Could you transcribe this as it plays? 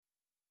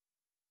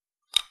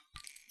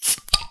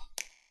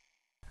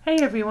Hey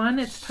everyone,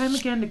 it's time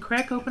again to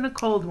crack open a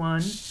cold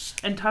one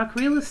and talk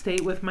real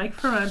estate with Mike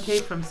Ferrante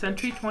from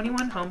Century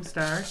 21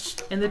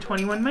 Homestar and the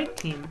 21 Mike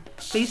team,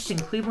 based in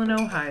Cleveland,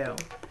 Ohio.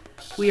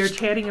 We are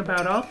chatting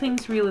about all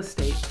things real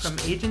estate, from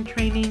agent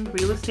training,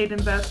 real estate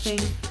investing,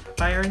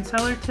 buyer and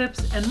seller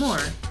tips, and more.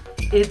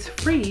 It's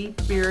free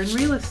beer and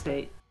real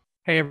estate.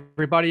 Hey,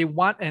 everybody,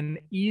 want an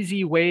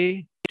easy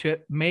way to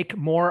make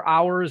more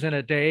hours in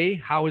a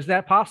day? How is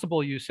that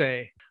possible, you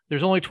say?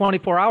 There's only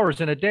 24 hours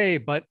in a day,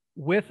 but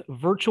with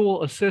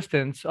virtual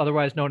assistants,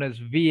 otherwise known as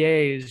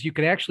VAs, you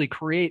can actually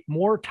create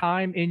more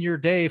time in your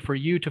day for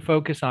you to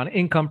focus on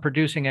income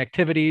producing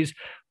activities.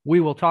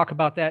 We will talk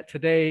about that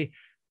today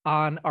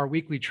on our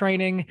weekly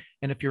training.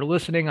 And if you're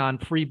listening on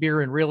Free Beer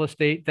and Real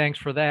Estate, thanks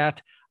for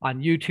that. On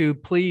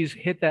YouTube, please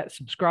hit that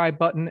subscribe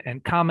button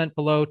and comment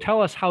below.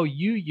 Tell us how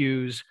you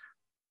use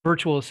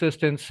virtual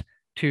assistants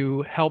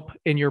to help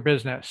in your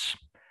business.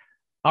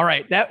 All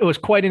right, that was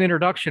quite an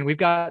introduction. We've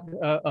got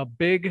a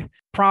big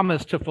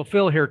promise to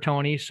fulfill here,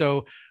 Tony.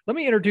 So let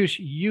me introduce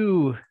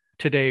you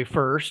today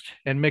first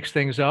and mix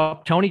things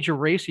up. Tony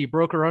Geraci,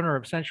 broker owner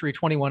of Century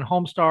 21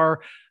 Homestar,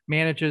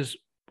 manages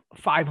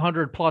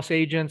 500 plus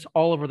agents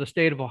all over the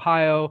state of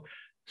Ohio.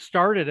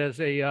 Started as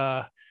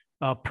a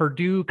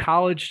Purdue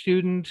college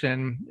student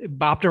and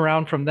bopped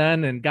around from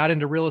then and got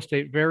into real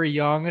estate very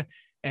young.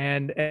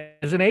 And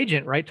as an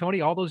agent, right,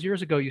 Tony, all those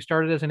years ago, you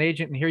started as an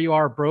agent and here you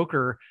are a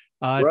broker.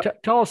 Right.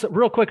 Tell us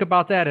real quick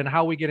about that and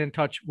how we get in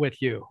touch with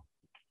you.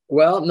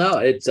 Well, no,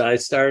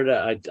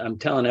 I'm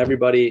telling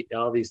everybody,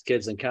 all these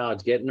kids in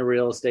college, get into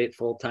real estate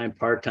full-time,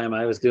 part-time.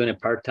 I was doing it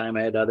part-time.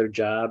 I had other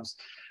jobs.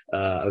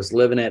 I was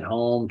living at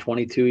home,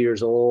 22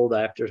 years old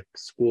after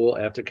school,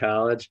 after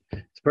college.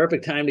 It's a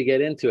perfect time to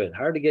get into it.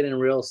 Hard to get in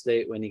real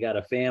estate when you got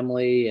a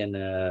family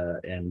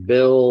and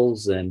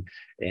bills and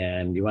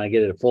you want to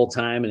get it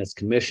full-time and it's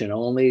commission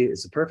only.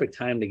 It's a perfect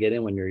time to get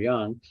in when you're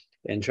young.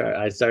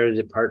 I started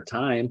it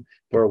part-time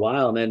for a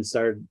while and then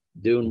started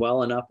doing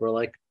well enough. We're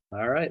like,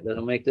 all right,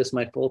 that'll make this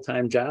my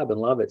full-time job and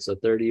love it. So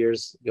 30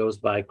 years goes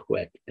by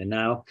quick. And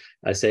now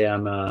I say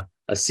I'm a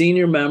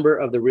senior member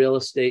of the real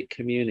estate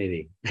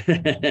community.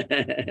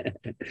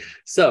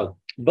 So,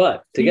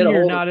 but to senior, get a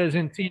hold not as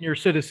in senior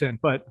citizen,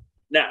 but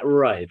not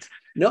right.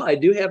 No, I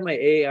do have my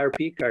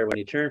AARP card. When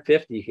you turn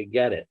 50, you could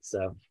get it.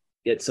 So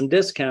get some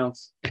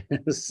discounts.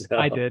 So,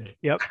 I did.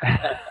 Yep.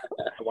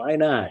 why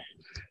not?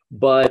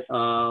 But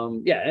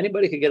yeah,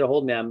 anybody could get a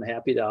hold of me. I'm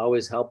happy to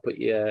always help put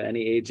you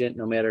any agent,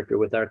 no matter if you're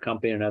with our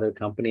company or another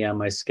company, on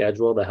my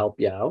schedule to help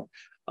you out.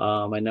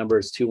 My number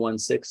is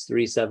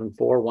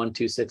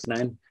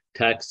 216-374-1269.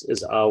 Text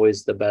is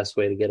always the best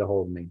way to get a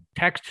hold of me.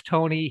 Text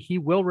Tony, he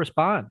will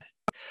respond.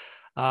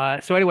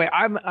 So anyway,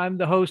 I'm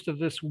the host of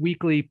this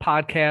weekly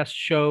podcast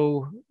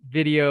show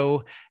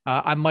video.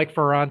 I'm Mike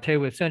Ferrante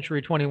with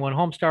Century 21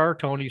 Homestar,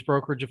 Tony's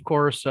brokerage, of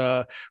course.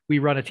 We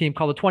run a team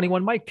called the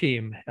 21 Mike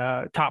team,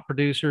 top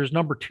producers,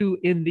 number 2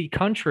 in the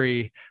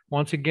country.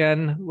 Once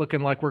again,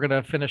 looking like we're going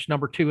to finish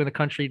number 2 in the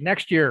country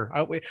next year.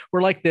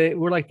 We're like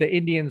the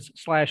Indians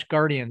 /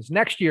 Guardians.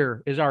 Next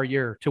year is our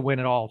year to win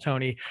it all,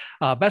 Tony.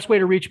 Best way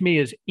to reach me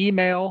is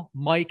email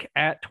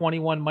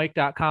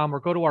mike@21mike.com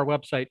or go to our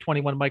website,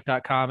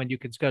 21mike.com, and you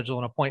can schedule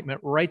an appointment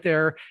right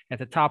there at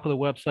the top of the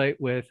website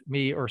with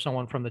me or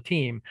someone from the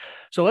team.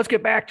 So let's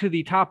get back to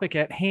the topic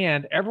at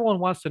hand. Everyone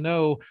wants to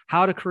know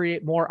how to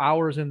create more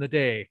hours in the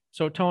day.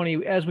 So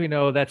Tony, as we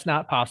know, that's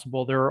not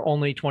possible. There are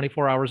only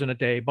 24 hours in a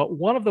day, but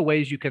one of the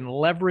ways you can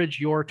leverage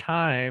your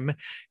time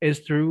is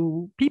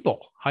through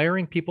people,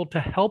 hiring people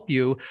to help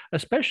you,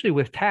 especially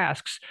with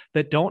tasks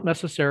that don't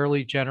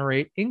necessarily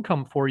generate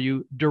income for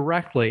you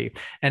directly.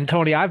 And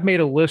Tony, I've made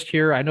a list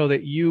here. I know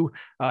that you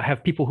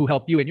have people who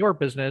help you in your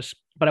business,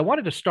 but I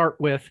wanted to start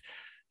with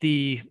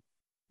the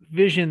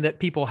vision that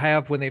people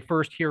have when they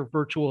first hear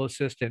virtual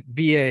assistant,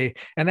 VA,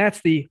 and that's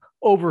the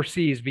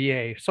overseas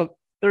VA. So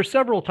there's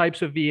several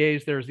types of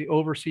VAs. There's the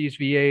overseas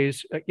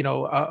VAs,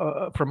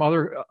 from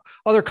other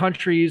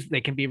countries. They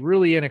can be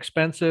really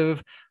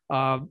inexpensive,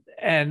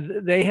 and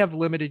they have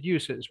limited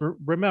uses.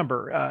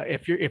 Remember,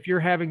 if you're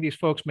having these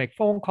folks make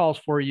phone calls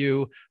for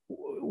you,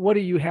 what do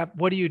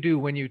you do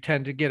when you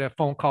tend to get a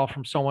phone call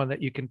from someone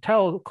that you can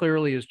tell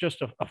clearly is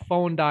just a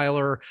phone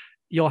dialer?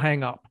 You'll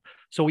hang up.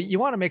 So you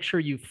want to make sure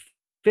you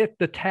fit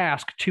the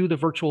task to the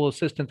virtual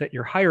assistant that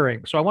you're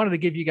hiring. So I wanted to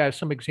give you guys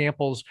some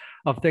examples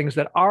of things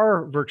that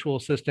our virtual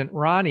assistant,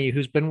 Ronnie,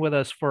 who's been with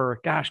us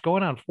for,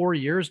 going on 4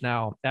 years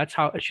now. That's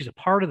how she's a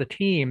part of the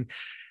team.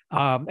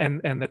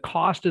 And the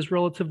cost is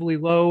relatively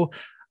low.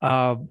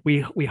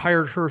 We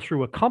hired her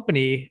through a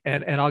company,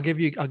 and I'll give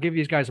you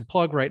guys a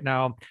plug right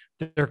now.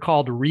 They're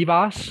called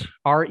Revas,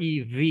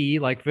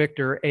 REV like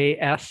Victor,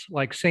 AS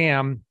like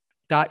Sam,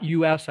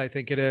 .us, I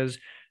think it is.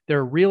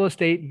 They're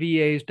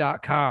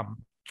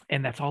realestatevas.com.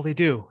 And that's all they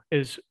do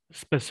is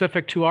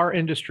specific to our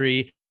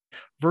industry,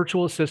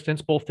 virtual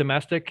assistants, both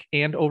domestic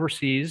and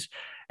overseas.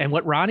 And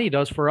what Ronnie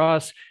does for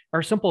us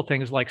are simple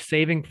things like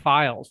saving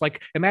files.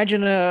 Like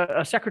imagine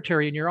a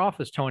secretary in your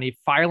office, Tony,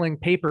 filing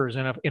papers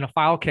in a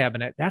file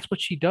cabinet. That's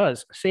what she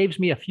does. Saves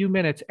me a few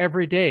minutes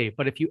every day.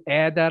 But if you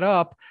add that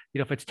up,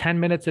 if it's 10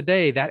 minutes a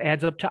day, that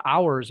adds up to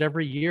hours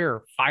every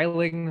year,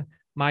 filing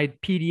my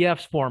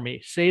PDFs for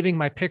me, saving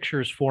my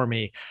pictures for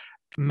me,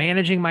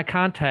 managing my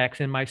contacts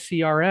in my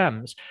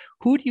CRMs.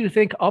 Who do you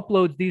think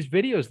uploads these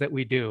videos that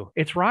we do?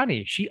 It's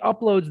Ronnie. She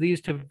uploads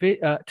these to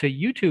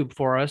YouTube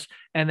for us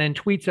and then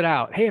tweets it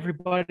out. Hey,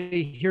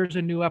 everybody, here's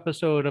a new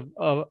episode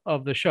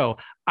of the show.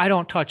 I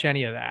don't touch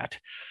any of that.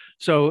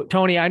 So,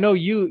 Tony, I know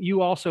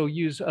you also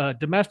use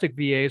domestic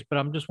VAs, but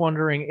I'm just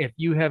wondering if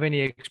you have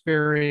any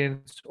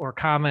experience or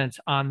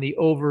comments on the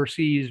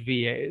overseas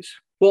VAs.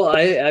 Well,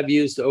 I've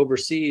used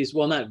overseas,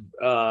 well, not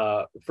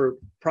for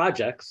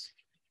projects,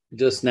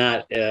 just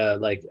not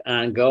like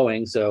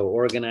ongoing. So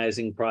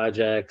organizing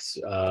projects,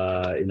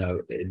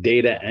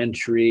 data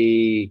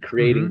entry,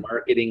 creating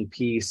marketing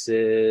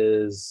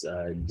pieces,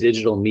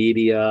 digital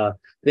media,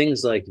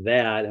 things like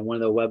that. And one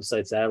of the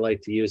websites I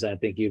like to use, I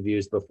think you've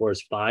used before,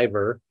 is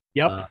Fiverr.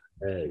 Yep.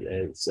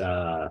 It's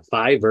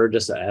Fiverr,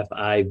 just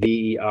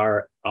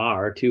Fiverr,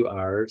 2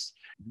 R's.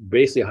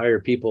 Basically hire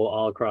people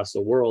all across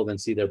the world and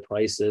see their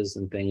prices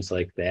and things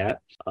like that.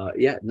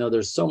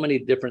 There's so many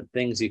different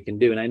things you can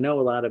do. And I know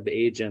a lot of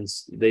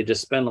agents, they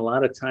just spend a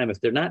lot of time, if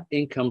they're not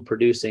income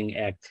producing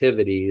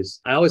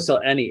activities. I always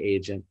tell any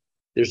agent,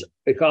 you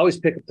can always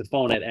pick up the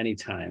phone at any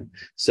time.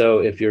 So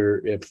if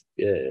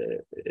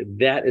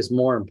that is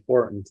more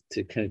important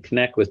to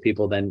connect with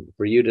people than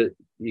for you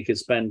could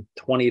spend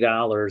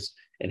 $20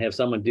 and have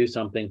someone do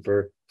something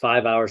for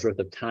 5 hours worth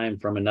of time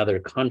from another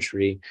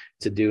country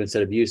to do,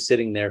 instead of you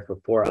sitting there for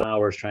 4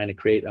 hours trying to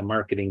create a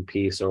marketing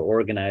piece or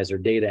organize or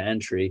data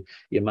entry.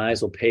 You might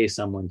as well pay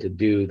someone to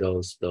do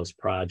those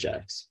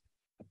projects.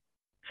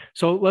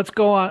 So let's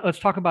go on. Let's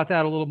talk about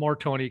that a little more,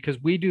 Tony,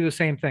 because we do the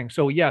same thing.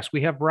 So yes,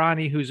 we have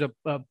Ronnie, who's a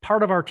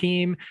part of our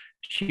team.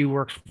 She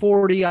works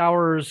 40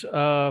 hours.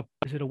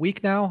 Is it a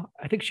week now?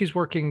 I think she's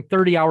working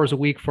 30 hours a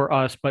week for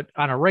us, but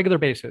on a regular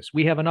basis.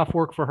 We have enough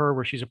work for her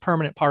where she's a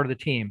permanent part of the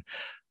team.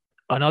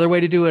 Another way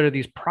to do it are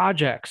these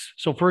projects.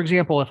 So for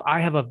example, if I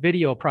have a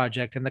video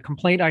project and the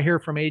complaint I hear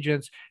from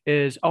agents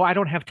is, oh, I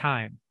don't have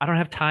time. I don't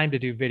have time to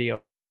do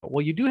video.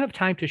 Well, you do have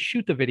time to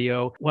shoot the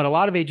video. What a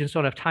lot of agents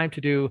don't have time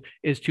to do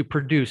is to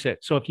produce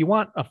it. So if you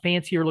want a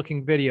fancier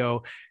looking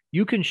video,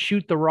 you can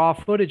shoot the raw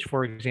footage,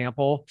 for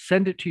example,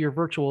 send it to your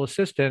virtual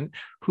assistant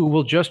who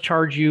will just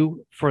charge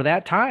you for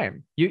that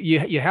time.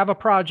 You have a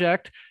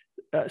project,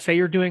 say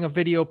you're doing a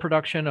video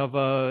production of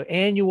an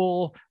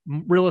annual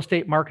real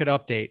estate market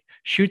update.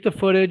 Shoot the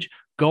footage,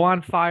 go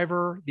on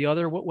Fiverr. The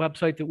other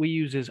website that we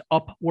use is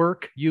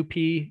Upwork,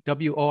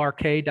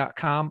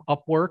 UPWORK.com,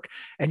 Upwork.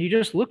 And you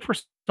just look for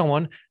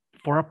someone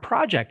for a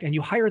project and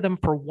you hire them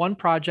for one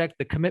project.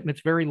 The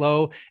commitment's very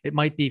low. It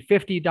might be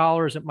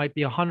 $50. It might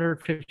be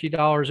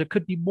 $150. It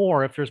could be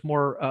more if there's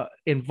more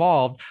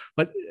involved.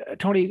 But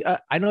Tony,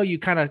 I know you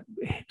kind of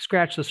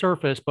scratched the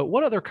surface, but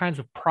what other kinds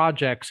of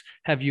projects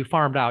have you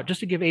farmed out?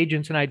 Just to give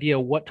agents an idea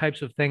what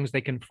types of things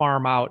they can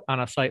farm out on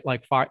a site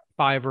like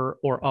Fiverr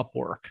or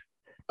Upwork.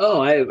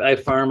 Oh, I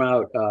farm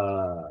out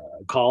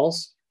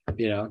calls.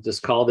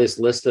 Just call this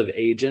list of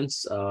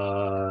agents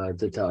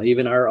to tell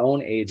even our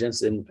own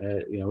agents. And,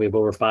 we have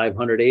over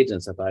 500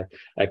 agents. If I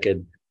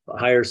could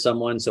hire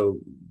someone, so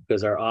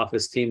because our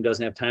office team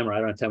doesn't have time or I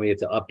don't have time, we have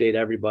to update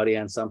everybody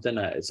on something.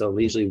 So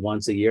usually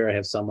once a year, I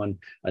have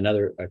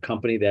a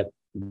company that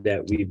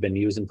we've been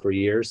using for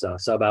years.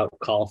 So about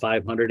call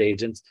 500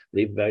 agents,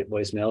 leave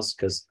voicemails,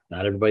 because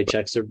not everybody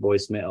checks their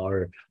voicemail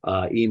or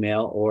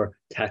email or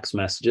text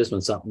messages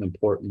when something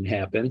important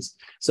happens.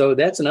 So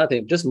that's another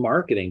thing, just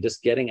marketing,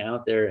 just getting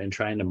out there and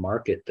trying to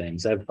market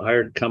things. I've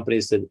hired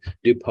companies to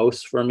do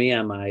posts for me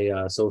on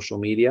my social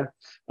media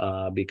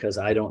because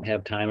I don't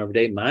have time every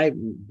day.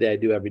 That I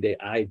do every day,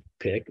 I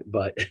pick,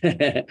 but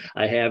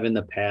I have in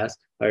the past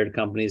hired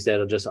companies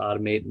that'll just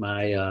automate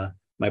my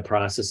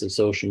process of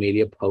social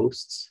media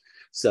posts.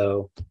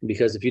 So,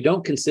 because if you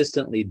don't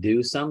consistently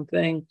do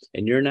something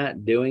and you're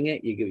not doing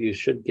it, you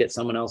should get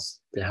someone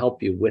else to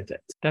help you with it.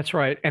 That's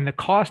right. And the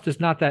cost is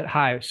not that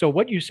high. So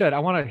what you said, I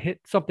want to hit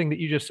something that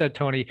you just said,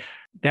 Tony.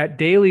 That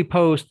daily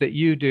post that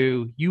you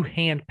do, you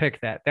handpick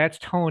that. That's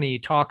Tony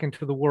talking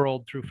to the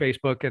world through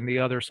Facebook and the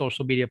other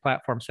social media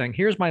platforms saying,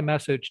 here's my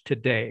message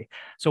today.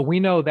 So we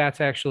know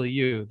that's actually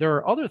you. There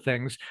are other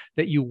things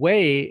that you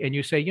weigh and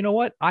you say, you know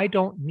what? I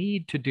don't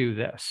need to do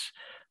this.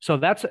 So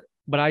that's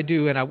what I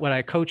do. And what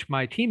I coach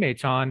my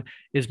teammates on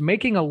is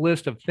making a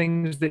list of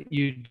things that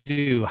you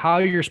do, how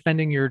you're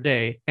spending your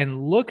day,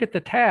 and look at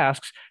the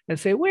tasks and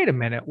say, wait a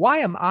minute, why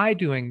am I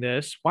doing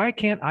this? Why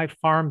can't I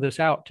farm this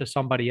out to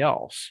somebody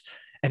else?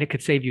 And it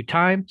could save you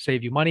time,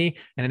 save you money,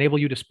 and enable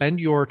you to spend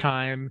your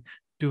time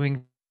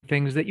doing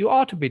things that you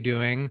ought to be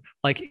doing,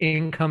 like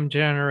income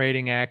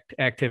generating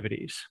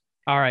activities.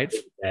 All right.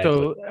 Exactly.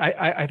 So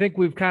I think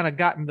we've kind of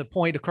gotten the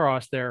point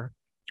across there.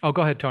 Oh,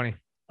 go ahead, Tony.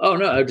 Oh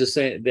no, I'm just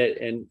saying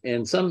that,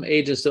 and some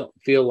agents don't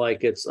feel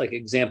like it's like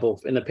example.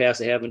 In the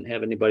past, I haven't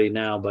have anybody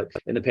now, but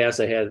in the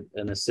past, I had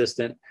an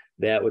assistant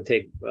that would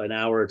take an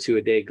hour or two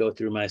a day go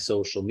through my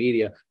social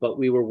media, but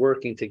we were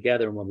working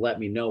together and would let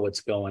me know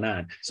what's going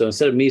on. So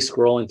instead of me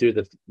scrolling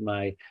through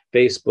my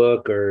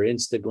Facebook or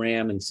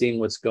Instagram and seeing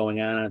what's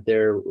going on out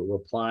there,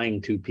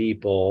 replying to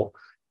people,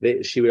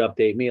 she would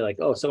update me like,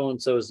 oh, so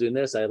and so is doing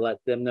this. I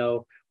let them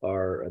know,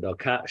 or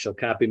she'll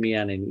copy me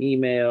on an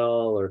email,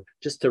 or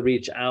just to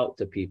reach out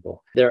to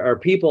people. There are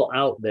people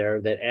out there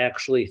that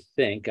actually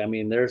think. I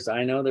mean,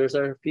 I know there's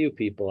a few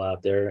people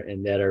out there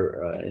and that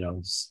are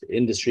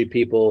industry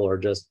people or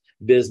just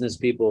business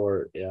people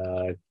or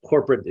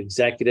corporate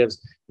executives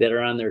that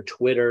are on their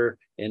Twitter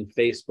and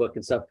Facebook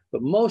and stuff.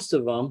 But most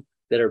of them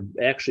that are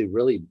actually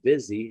really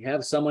busy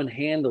have someone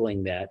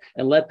handling that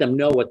and let them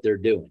know what they're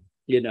doing.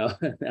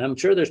 I'm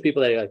sure there's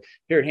people that are like,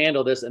 here,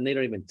 handle this, and they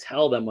don't even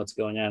tell them what's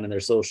going on in their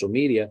social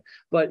media.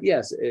 But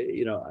yes,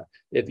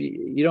 if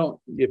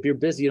you're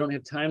busy, you don't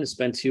have time to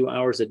spend 2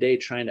 hours a day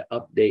trying to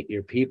update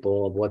your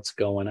people of what's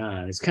going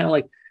on. It's kind of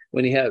like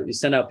when you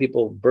send out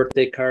people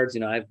birthday cards.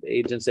 I have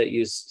agents that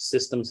use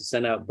systems to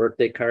send out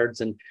birthday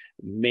cards and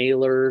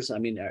mailers. I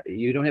mean,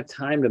 you don't have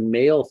time to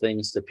mail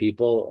things to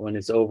people when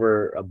it's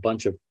over a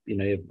bunch of, you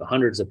have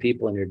hundreds of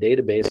people in your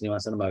database and you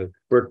want to send them a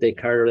birthday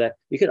card or that.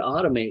 You could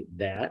automate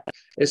that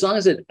as long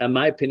as in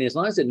my opinion, as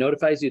long as it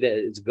notifies you that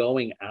it's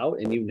going out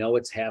and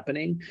it's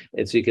happening,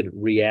 and so you could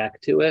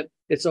react to it.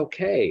 It's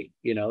okay.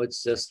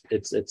 It's just,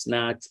 it's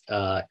not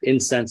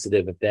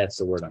insensitive, if that's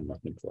the word I'm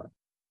looking for.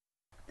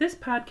 This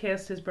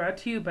podcast is brought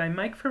to you by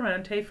Mike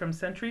Ferrante from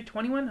Century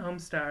 21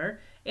 Homestar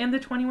and the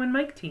 21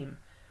 Mike team,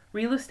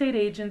 real estate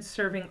agents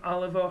serving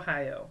all of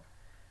Ohio.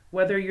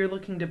 Whether you're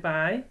looking to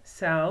buy,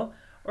 sell,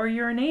 or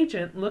you're an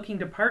agent looking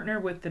to partner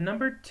with the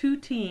 #2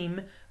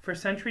 team for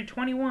Century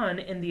 21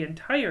 in the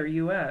entire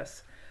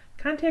U.S.,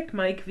 contact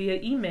Mike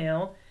via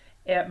email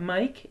at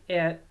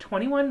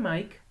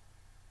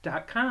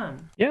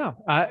mike@21mike.com. Yeah.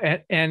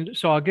 And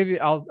so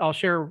I'll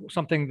share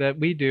something that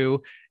we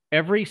do.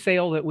 Every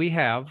sale that we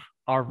have,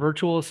 our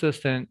virtual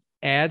assistant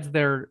adds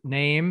their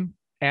name,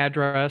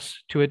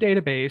 address to a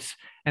database.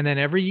 And then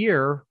every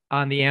year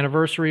on the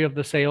anniversary of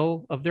the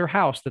sale of their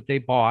house that they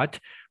bought,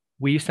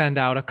 we send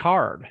out a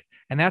card.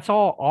 And that's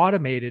all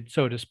automated,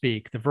 so to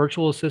speak. The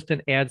virtual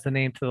assistant adds the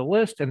name to the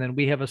list. And then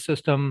we have a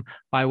system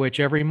by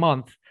which every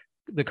month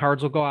the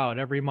cards will go out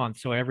every month.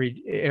 So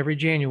every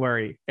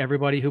January,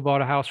 everybody who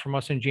bought a house from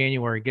us in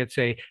January gets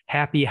a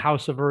happy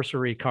house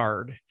anniversary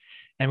card.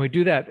 And we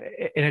do that,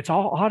 and it's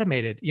all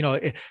automated.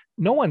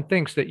 No one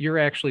thinks that you're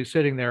actually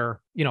sitting there,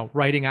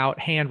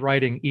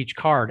 handwriting each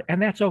card,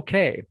 and that's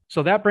okay.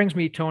 So that brings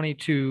me, Tony,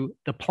 to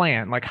the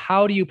plan. Like,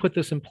 how do you put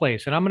this in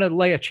place? And I'm going to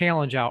lay a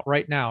challenge out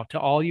right now to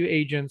all you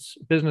agents,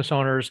 business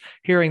owners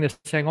hearing this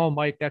saying, oh,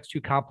 Mike, that's too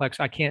complex.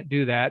 I can't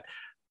do that.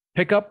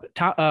 Pick up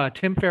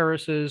Tim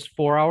Ferriss's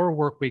 4-Hour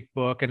Workweek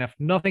book, and if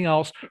nothing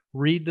else,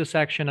 read the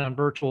section on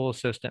virtual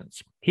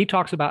assistants. He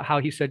talks about how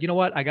he said, you know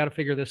what, I got to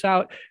figure this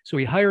out. So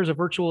he hires a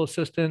virtual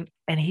assistant,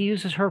 and he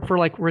uses her for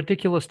like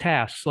ridiculous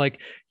tasks. Like,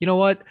 you know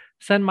what,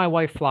 send my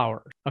wife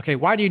flowers. Okay,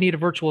 why do you need a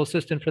virtual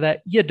assistant for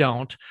that? You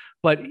don't.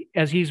 But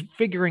as he's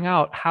figuring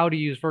out how to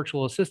use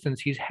virtual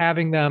assistants, he's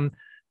having them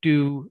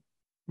do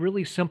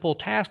really simple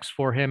tasks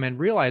for him and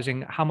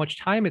realizing how much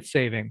time it's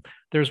saving.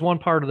 There's one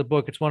part of the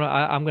book,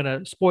 I'm going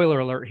to spoiler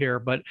alert here,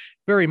 but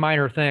very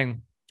minor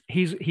thing.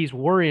 He's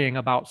worrying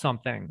about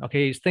something.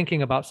 Okay. He's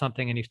thinking about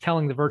something and he's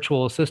telling the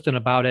virtual assistant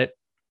about it.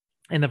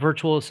 And the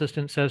virtual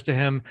assistant says to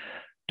him,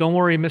 don't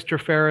worry,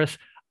 Mr. Ferris,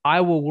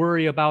 I will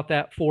worry about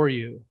that for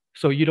you.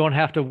 So you don't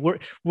have to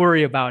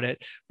worry about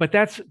it. But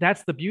that's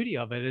the beauty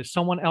of it, is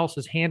someone else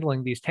is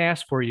handling these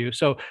tasks for you.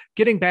 So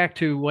getting back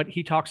to what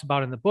he talks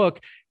about in the book,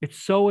 it's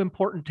so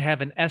important to have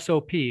an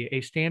SOP,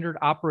 a standard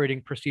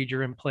operating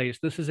procedure in place.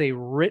 This is a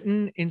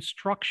written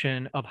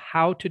instruction of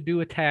how to do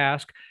a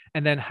task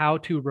and then how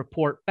to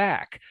report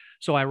back.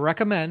 So I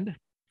recommend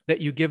that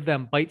you give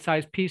them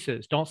bite-sized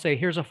pieces. Don't say,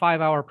 here's a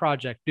 5-hour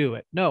project, do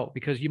it. No,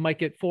 because you might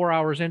get 4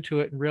 hours into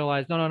it and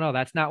realize, no,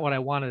 that's not what I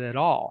wanted at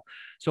all.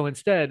 So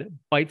instead,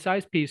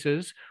 bite-sized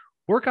pieces,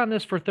 work on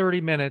this for 30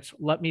 minutes.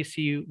 Let me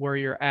see where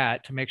you're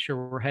at to make sure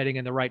we're heading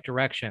in the right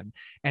direction,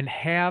 and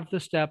have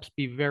the steps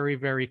be very,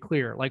 very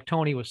clear. Like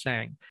Tony was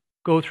saying,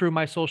 go through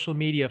my social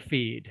media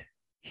feed.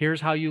 Here's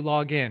how you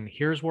log in.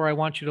 Here's where I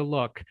want you to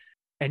look.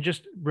 And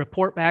just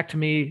report back to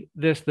me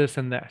this,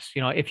 and this.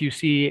 If you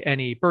see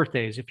any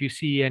birthdays, if you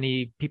see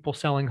any people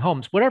selling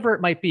homes, whatever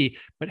it might be,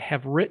 but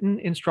have written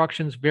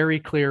instructions very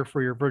clear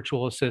for your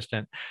virtual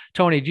assistant.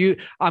 Tony,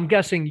 I'm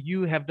guessing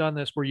you have done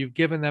this where you've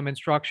given them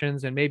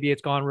instructions and maybe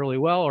it's gone really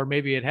well, or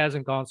maybe it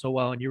hasn't gone so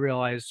well and you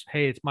realize,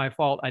 hey, it's my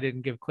fault. I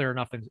didn't give clear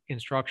enough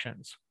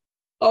instructions.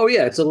 Oh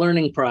yeah, it's a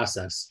learning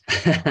process.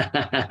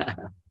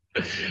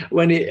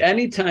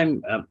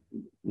 Anytime,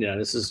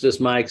 this is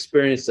just my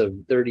experience of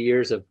 30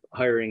 years of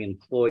hiring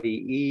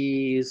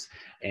employees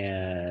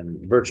and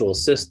virtual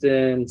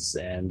assistants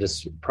and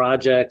just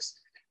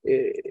projects.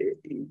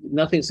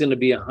 nothing's going to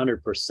be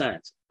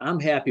 100%. I'm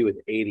happy with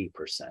 80%.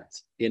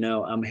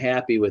 I'm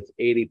happy with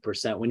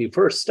 80% when you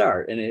first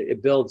start, and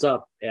it builds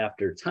up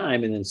after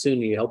time, and then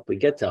soon you hopefully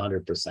get to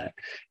 100%.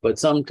 But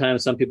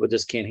sometimes some people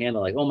just can't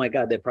handle, like, oh my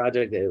God, that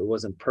project, it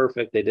wasn't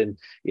perfect. They didn't,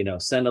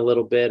 send a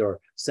little bit or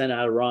send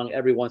out wrong.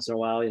 Every once in a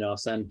while, I'll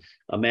send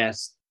a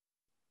mass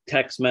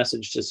text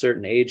message to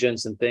certain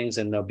agents and things,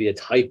 and there'll be a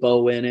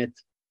typo in it.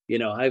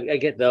 I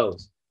get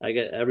those. I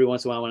get every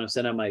once in a while when I'm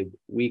sending out my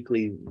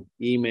weekly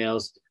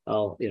emails,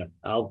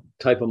 I'll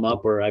type them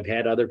up, or I've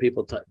had other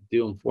people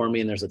do them for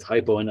me, and there's a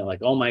typo in it,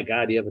 like, oh my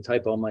God, you have a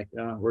typo. I'm like,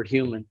 oh, we're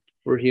human.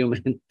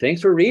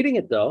 Thanks for reading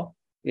it though.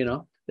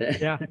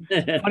 Yeah.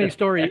 Funny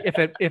story.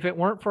 If it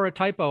weren't for a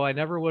typo, I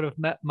never would have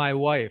met my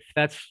wife.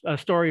 That's a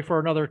story for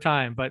another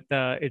time, but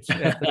it's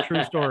a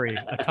true story.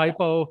 A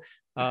typo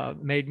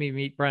made me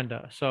meet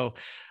Brenda. So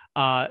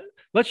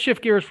let's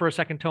shift gears for a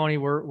second, Tony.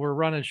 We're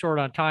running short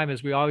on time,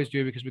 as we always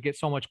do, because we get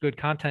so much good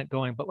content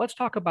going. But let's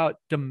talk about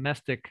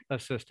domestic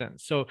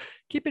assistants. So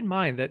keep in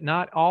mind that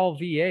not all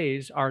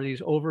VAs are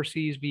these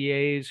overseas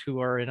VAs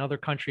who are in other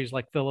countries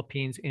like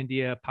Philippines,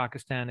 India,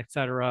 Pakistan,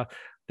 etc.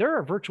 There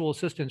are virtual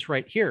assistants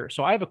right here.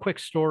 So I have a quick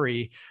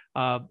story.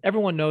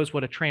 Everyone knows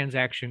what a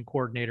transaction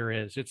coordinator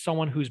is. It's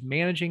someone who's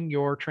managing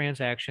your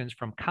transactions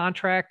from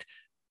contract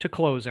to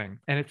closing.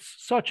 And it's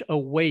such a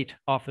weight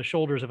off the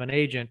shoulders of an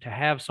agent to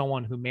have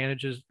someone who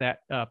manages that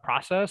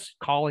process,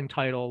 calling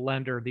title,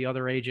 lender, the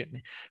other agent,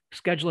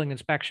 scheduling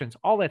inspections,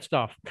 all that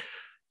stuff.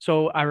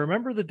 So I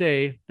remember the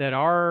day that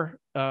our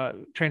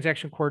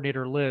transaction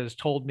coordinator, Liz,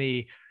 told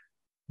me,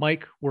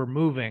 Mike, we're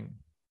moving.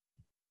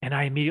 And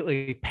I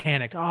immediately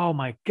panicked. Oh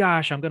my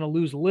gosh, I'm going to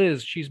lose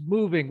Liz. She's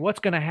moving. What's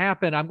going to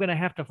happen? I'm going to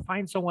have to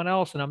find someone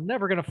else, and I'm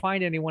never going to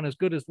find anyone as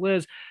good as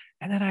Liz.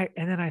 And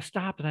then I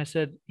stopped and I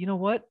said, you know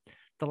what?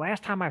 The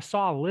last time I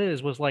saw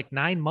Liz was like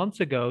 9 months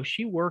ago.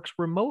 She works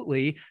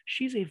remotely.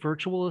 She's a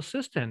virtual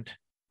assistant.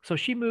 So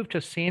she moved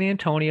to San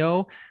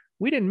Antonio.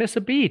 We didn't miss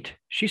a beat.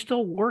 She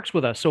still works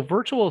with us. So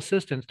virtual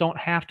assistants don't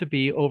have to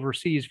be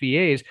overseas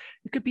VAs.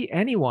 It could be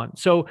anyone.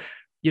 So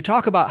you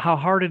talk about how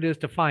hard it is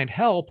to find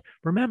help.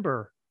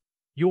 Remember,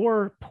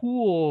 your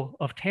pool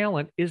of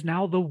talent is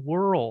now the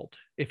world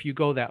if you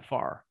go that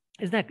far.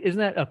 Isn't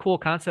that a cool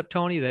concept,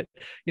 Tony, that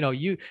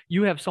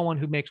you have someone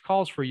who makes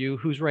calls for you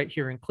who's right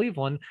here in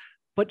Cleveland,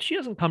 but she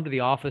doesn't come to the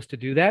office to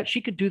do that.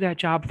 She could do that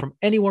job from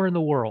anywhere in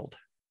the world.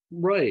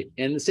 Right.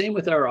 And the same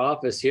with our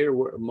office here.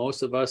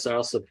 Most of us,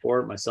 I'll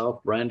support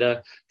myself,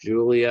 Brenda,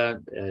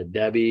 Julia,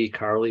 Debbie,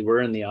 Carly.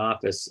 We're in the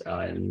office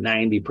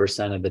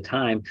 90% of the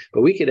time,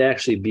 but we could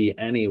actually be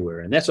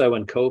anywhere. And that's why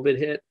when COVID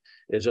hit,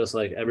 it's just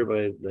like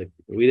everybody, like,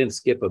 we didn't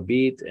skip a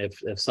beat.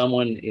 If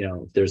someone,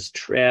 if there's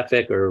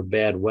traffic or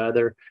bad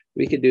weather,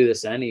 we could do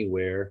this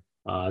anywhere.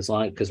 As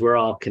long because we're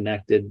all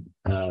connected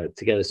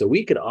together, so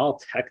we could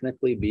all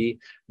technically be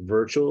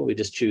virtual. We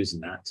just choose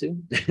not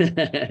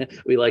to.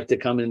 We like to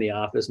come in the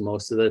office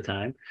most of the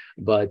time,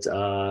 but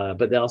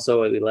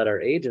also we let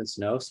our agents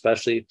know,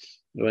 especially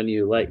when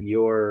you let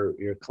your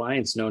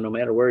clients know, no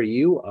matter where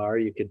you are,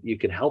 you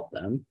could help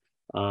them.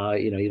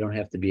 You don't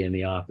have to be in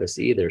the office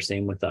either.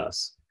 Same with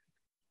us.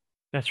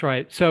 That's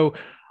right. So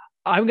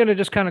I'm going to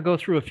just kind of go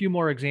through a few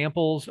more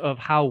examples of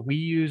how we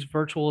use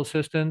virtual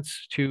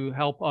assistants to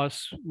help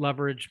us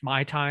leverage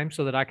my time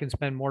so that I can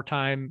spend more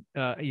time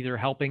either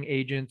helping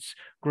agents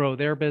grow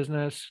their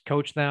business,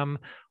 coach them,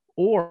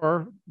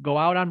 or go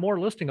out on more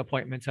listing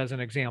appointments, as an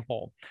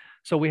example.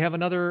 So we have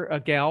another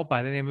gal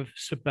by the name of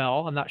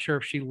Sibel. I'm not sure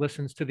if she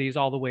listens to these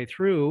all the way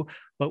through,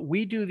 but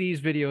we do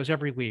these videos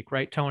every week,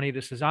 right, Tony?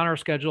 This is on our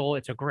schedule.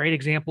 It's a great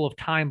example of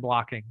time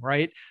blocking,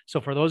 right?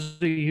 So for those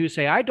of you who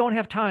say, I don't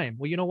have time,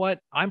 well, you know what?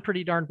 I'm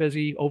pretty darn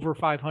busy, over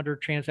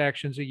 500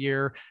 transactions a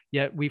year,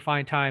 yet we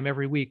find time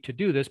every week to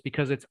do this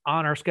because it's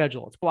on our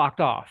schedule. It's blocked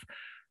off.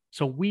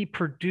 So we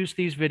produce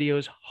these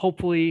videos.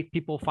 Hopefully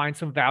people find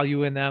some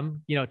value in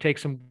them, take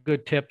some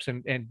good tips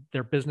and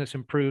their business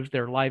improves,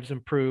 their lives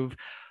improve.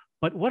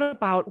 But what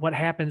about what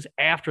happens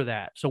after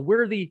that? So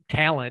we're the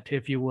talent,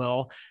 if you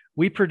will.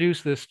 We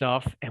produce this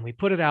stuff and we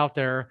put it out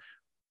there.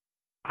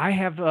 I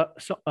have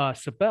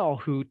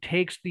Sibel who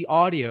takes the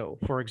audio,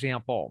 for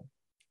example.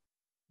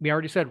 We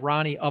already said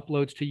Ronnie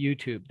uploads to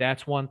YouTube.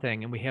 That's one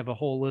thing. And we have a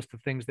whole list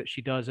of things that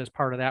she does as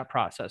part of that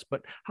process.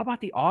 But how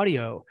about the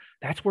audio?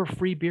 That's where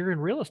Free Beer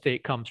and Real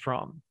Estate comes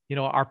from.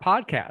 Our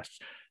podcasts.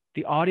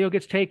 The audio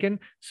gets taken.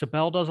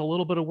 Sibel does a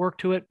little bit of work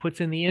to it,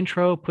 puts in the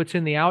intro, puts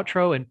in the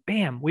outro, and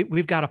bam,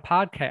 we've got a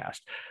podcast.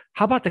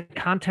 How about the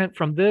content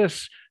from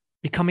this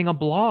becoming a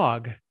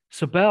blog?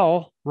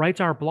 Sibel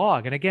writes our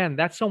blog. And again,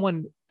 that's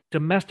someone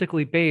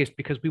domestically based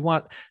because we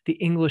want the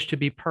English to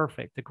be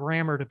perfect, the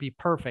grammar to be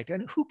perfect.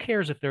 And who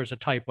cares if there's a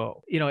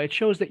typo? It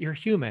shows that you're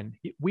human.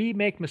 We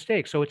make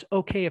mistakes. So it's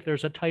okay if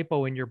there's a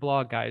typo in your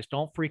blog, guys.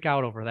 Don't freak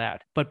out over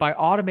that. But by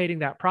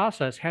automating that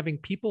process, having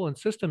people and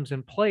systems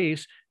in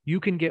place, you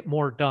can get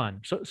more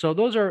done. So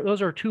those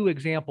are two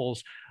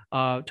examples.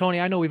 Tony,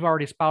 I know we've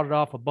already spouted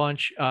off a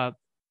bunch.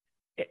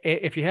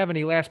 if you have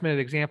any last minute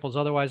examples,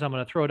 otherwise I'm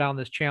going to throw down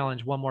this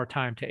challenge one more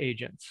time to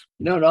agents.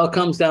 No, it all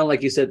comes down,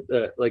 like you said,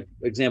 like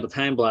example,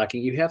 time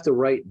blocking. You have to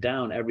write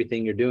down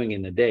everything you're doing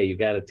in the day. You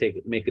got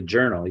to make a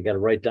journal. You got to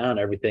write down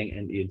everything.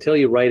 And until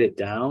you write it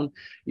down,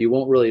 you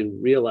won't really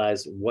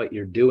realize what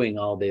you're doing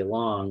all day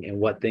long and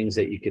what things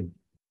that you could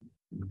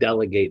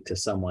delegate to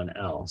someone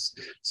else.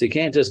 So you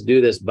can't just do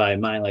this by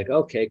mind, like,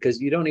 okay,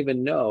 because you don't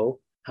even know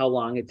how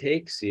long it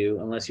takes you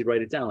unless you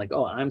write it down. Like,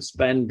 oh, I'm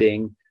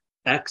spending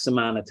X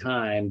amount of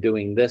time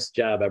doing this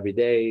job every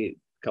day,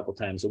 a couple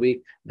times a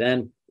week.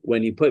 Then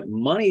when you put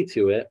money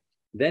to it,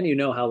 then you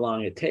know how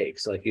long it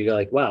takes. Like you go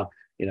like, wow,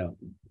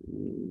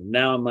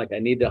 now I'm like, I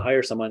need to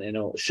hire someone and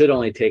it should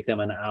only take them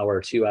an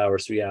hour, 2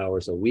 hours, 3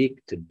 hours a week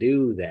to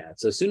do that.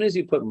 So as soon as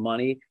you put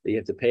money that you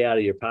have to pay out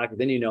of your pocket,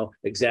 then you know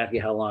exactly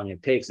how long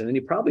it takes. And then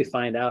you probably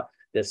find out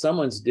that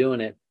someone's doing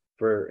it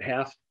for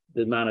half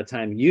the amount of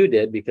time you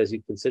did because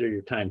you consider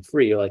your time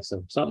free. You're like,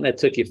 so something that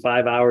took you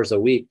 5 hours a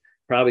week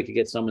probably could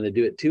get someone to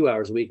do it 2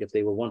 hours a week if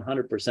they were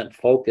 100%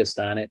 focused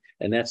on it.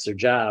 And that's their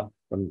job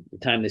from the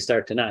time they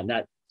start to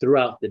not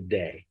throughout the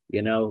day,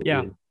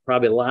 Yeah.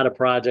 Probably a lot of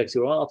projects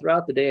who all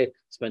throughout the day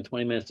spend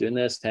 20 minutes doing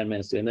this, 10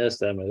 minutes doing this,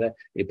 10 minutes that.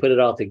 You put it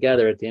all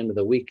together at the end of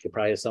the week, you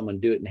probably have someone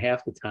do it in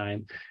half the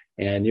time,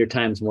 and your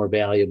time's more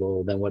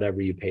valuable than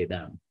whatever you pay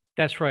them.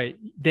 That's right.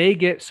 They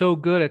get so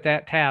good at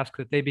that task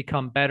that they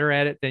become better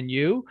at it than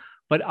you.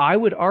 But I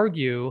would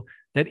argue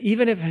that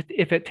even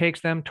if it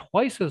takes them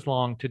twice as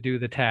long to do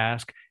the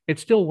task,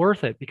 it's still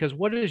worth it, because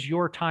what is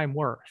your time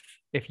worth?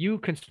 If you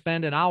can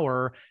spend an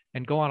hour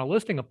and go on a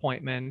listing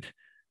appointment,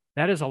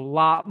 that is a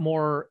lot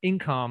more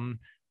income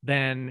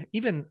than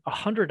even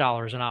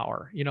 $100 an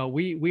hour.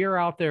 We are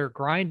out there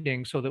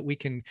grinding so that we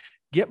can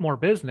get more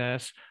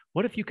business.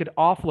 What if you could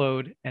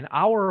offload an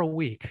hour a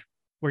week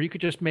where you could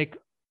just make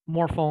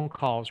more phone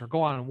calls or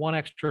go on one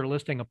extra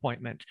listing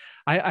appointment?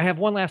 I have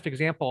one last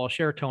example I'll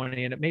share,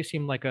 Tony, and it may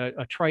seem like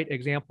a trite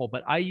example,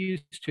 but I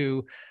used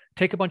to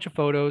take a bunch of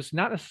photos,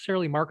 not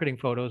necessarily marketing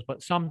photos,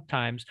 but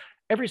sometimes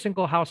every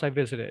single house I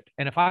visited.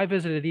 And if I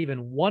visited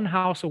even one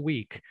house a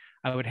week,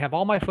 I would have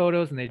all my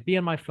photos and they'd be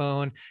on my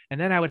phone. And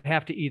then I would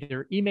have to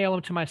either email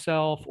them to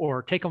myself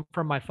or take them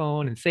from my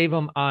phone and save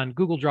them on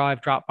Google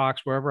Drive, Dropbox,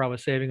 wherever I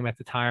was saving them at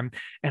the time.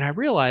 And I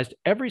realized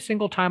every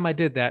single time I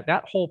did that,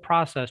 that whole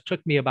process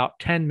took me about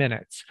 10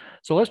 minutes.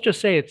 So let's just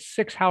say it's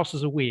 6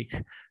 houses a week.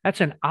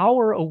 That's an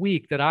hour a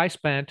week that I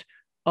spent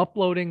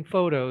uploading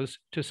photos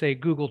to, say,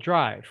 Google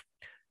Drive.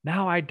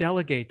 Now I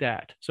delegate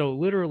that. So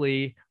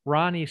literally,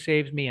 Ronnie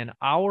saves me an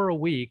hour a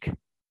week,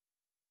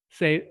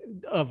 say,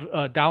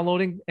 of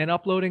downloading and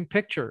uploading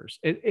pictures.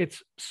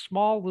 It's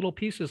small little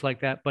pieces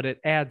like that, but it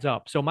adds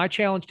up. So my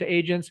challenge to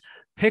agents: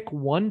 pick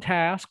one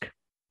task,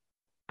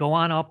 go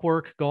on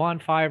Upwork, go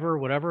on Fiverr,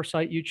 whatever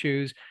site you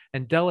choose,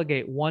 and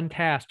delegate one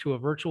task to a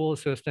virtual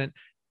assistant.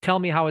 Tell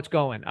me how it's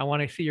going. I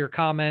want to see your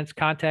comments.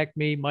 Contact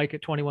me,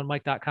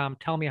 Mike@21mike.com.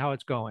 Tell me how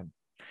it's going.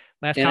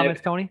 Last comments,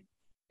 Tony?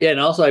 Yeah, and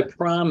also I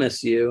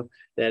promise you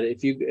that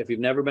if you've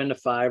never been to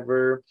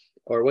Fiverr,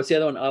 or what's the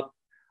other one,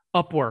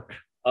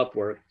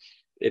 Upwork.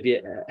 If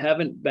you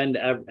haven't been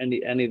to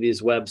any of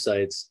these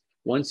websites,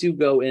 once you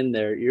go in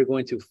there, you're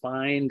going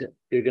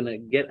to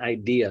get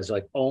ideas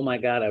like, oh my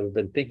God, I've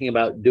been thinking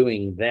about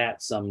doing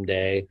that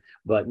someday,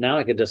 but now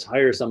I could just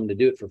hire someone to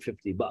do it for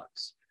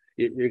 $50.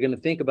 You're going to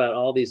think about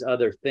all these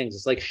other things.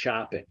 It's like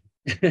shopping.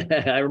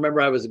 I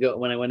remember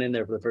when I went in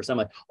there for the first time,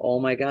 like, oh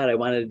my God, I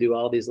wanted to do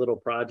all these little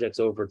projects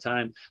over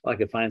time. I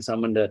could find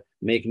someone to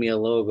make me a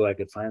logo. I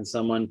could find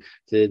someone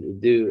to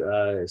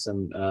do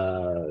some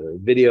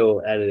video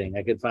editing.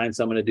 I could find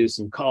someone to do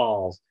some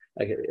calls.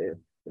 You're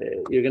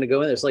going to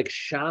go in there. It's like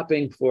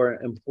shopping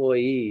for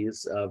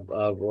employees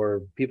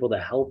or people to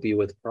help you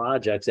with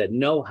projects that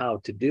know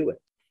how to do it.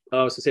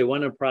 I was going to say,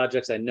 one of the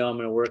projects I know I'm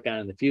going to work on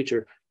in the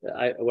future,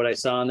 what I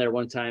saw in there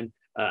one time,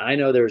 I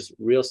know there's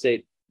real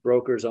estate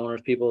brokers,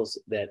 owners, people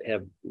that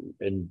have,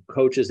 and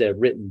coaches that have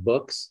written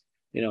books,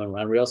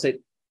 on real estate.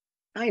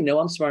 I know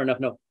I'm smart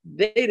enough. No,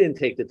 they didn't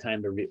take the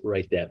time to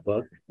write that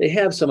book. They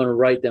have someone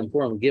write them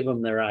for them, give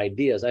them their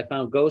ideas. I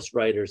found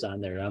ghostwriters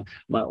on there.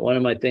 One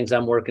of my things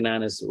I'm working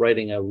on is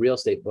writing a real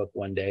estate book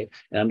one day,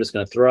 and I'm just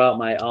going to throw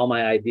out all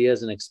my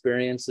ideas and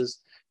experiences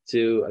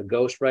to a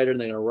ghostwriter, and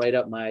they're going to write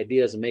up my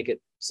ideas and make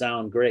it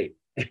sound great.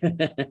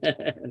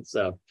 And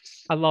so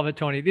I love it,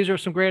 Tony. These are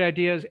some great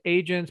ideas.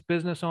 Agents,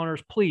 business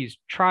owners, please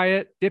try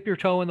it. Dip your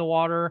toe in the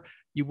water.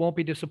 You won't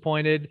be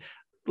disappointed.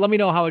 Let me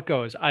know how it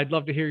goes. I'd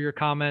love to hear your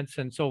comments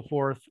and so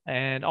forth.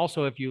 And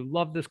also, if you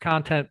love this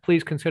content,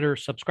 please consider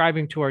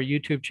subscribing to our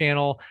YouTube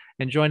channel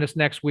and join us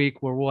next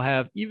week, where we'll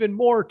have even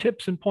more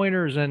tips and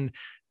pointers and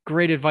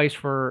great advice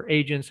for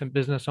agents and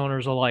business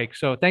owners alike.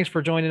 So thanks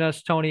for joining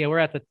us, Tony. We're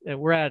out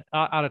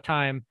of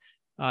time.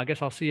 I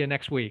guess I'll see you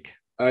next week.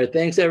 All right.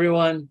 Thanks,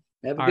 everyone.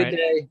 Have a good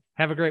day.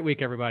 Have a great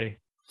week, everybody.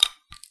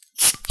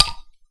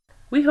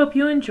 We hope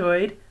you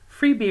enjoyed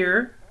Free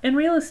Beer and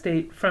Real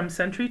Estate from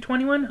Century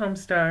 21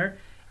 Homestar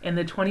and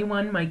the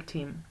 21 Mike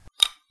team.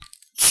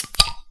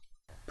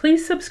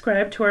 Please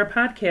subscribe to our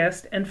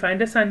podcast and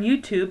find us on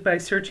YouTube by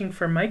searching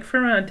for Mike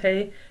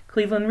Ferrante,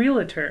 Cleveland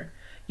Realtor.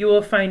 You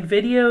will find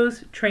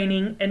videos,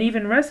 training, and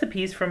even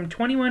recipes from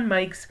 21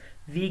 Mike's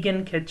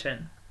Vegan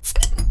Kitchen.